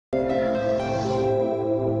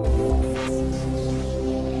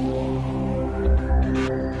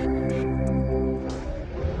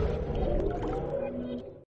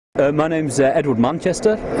My name's Edward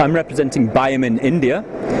Manchester. I'm representing Biomin India.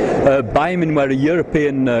 Biomin, we're a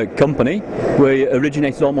European company. We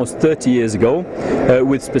originated almost 30 years ago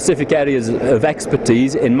with specific areas of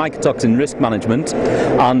expertise in mycotoxin risk management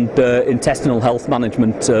and intestinal health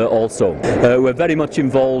management also. We're very much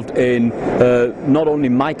involved in not only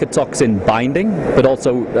mycotoxin binding but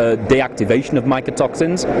also deactivation of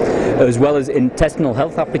mycotoxins, as well as intestinal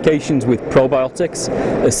health applications with probiotics,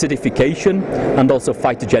 acidification and also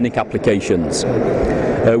phytogenic applications.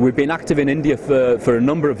 We've been active in India for a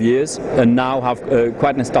number of years and now have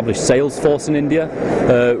quite an established sales force in India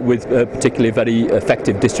with a particularly very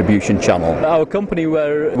effective distribution channel. Our company,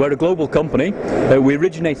 we're a global company. We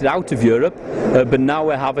originated out of Europe, but now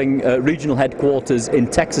we're having regional headquarters in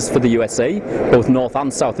Texas for the USA, both North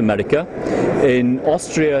and South America, in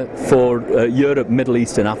Austria for Europe, Middle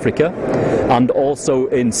East and Africa, and also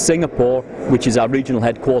in Singapore, which is our regional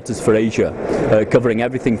headquarters for Asia, covering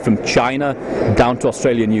everything from China down to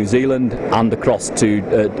Australia, New Zealand, and across to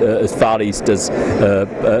as far east as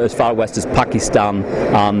far west as Pakistan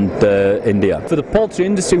and India. For the poultry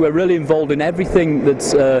industry, we're really involved in everything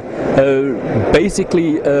that's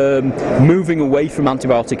basically moving away from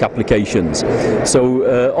antibiotic applications. So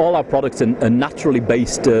all our products are naturally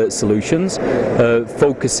based solutions,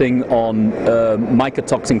 focusing on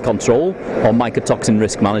mycotoxin control or mycotoxin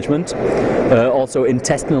risk management, also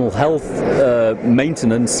intestinal health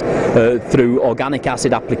maintenance through organic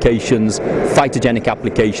acid applications, phytogenic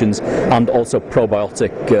applications and also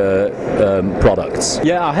probiotic products.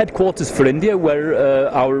 Yeah, our headquarters for India, where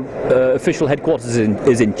our official headquarters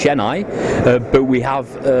is in Chennai, but we have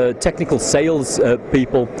technical sales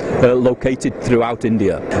people located throughout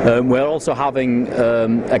India. We're also having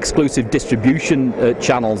exclusive distribution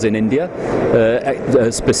channels in India,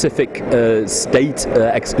 specific state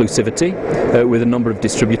exclusivity with a number of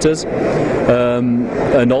distribitors,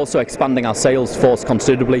 and also expanding our sales force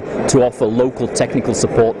considerably to offer local technical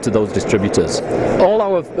support to those distributors. All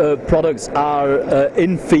our products are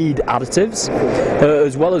in-feed additives,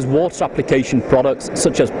 as well as water application products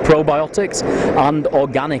such as probiotics and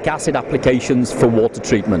organic acid applications for water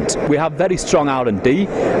treatment. We have very strong R&D.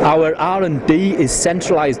 Our R&D is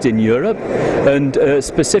centralized in Europe and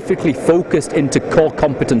specifically focused into core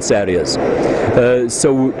competence areas.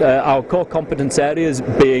 So our core competence areas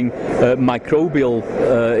being microbial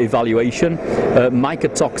evaluation,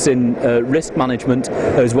 mycotoxin risk management,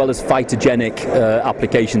 as well as phytogenic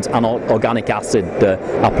applications and organic acid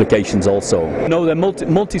applications also. No, they're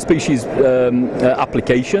multi-species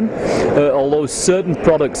application, although certain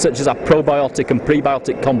products such as our probiotic and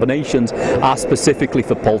prebiotic combinations are specifically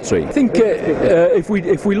for poultry. I think if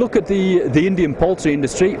we look at the Indian poultry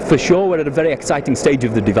industry, for sure we're at a very exciting stage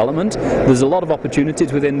of the development. There's a lot of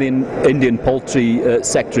opportunities within the Indian poultry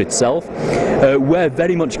sector itself. We're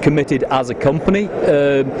very much committed as a company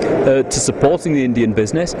to supporting the Indian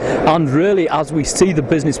business, and really as we see the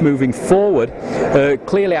business moving forward,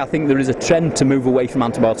 clearly I think there is a trend to move away from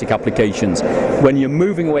antibiotic applications. When you're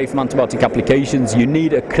moving away from antibiotic applications, you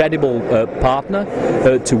need a credible partner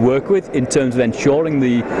to work with in terms of ensuring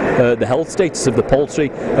the health status of the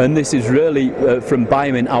poultry, and this is really from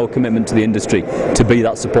Biomin our commitment to the industry to be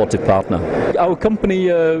that supportive partner. Our company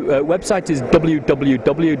website is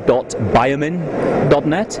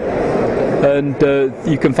www.biomin.net, and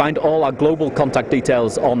you can find all our global contact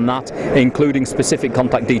details on that, including specific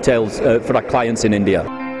contact details for our clients in India.